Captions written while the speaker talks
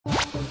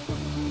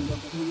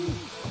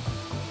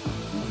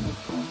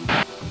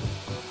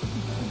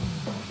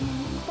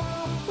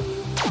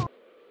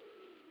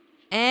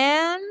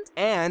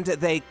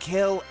and they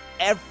kill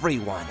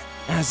everyone.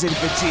 As in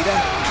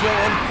Vegeta,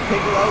 Krillin,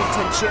 Piccolo,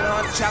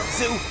 Tenshinhan,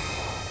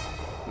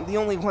 Chaozu. The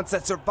only ones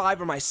that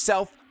survive are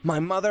myself, my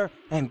mother,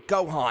 and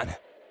Gohan.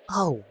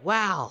 Oh,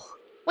 wow.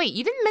 Wait,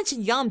 you didn't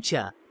mention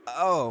Yamcha.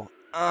 Oh,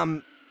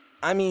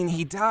 I mean,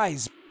 he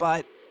dies,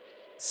 but...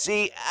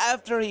 See,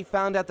 after he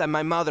found out that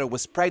my mother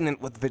was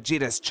pregnant with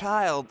Vegeta's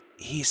child,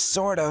 he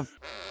sort of...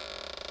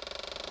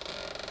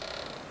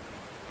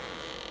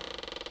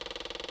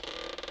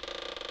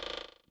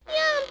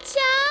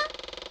 Yamcha!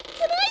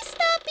 Can I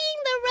stop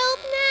being the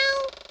rope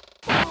now?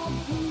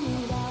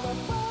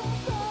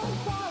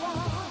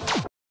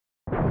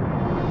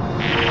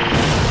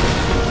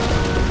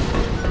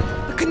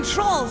 The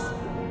controls!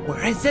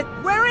 Where is it?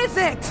 Where is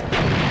it?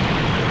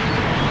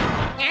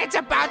 It's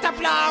about to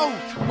blow!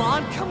 Come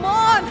on, come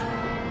on!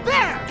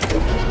 There!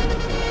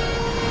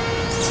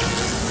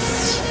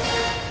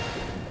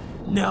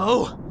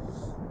 No!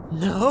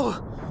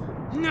 No!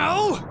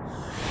 No!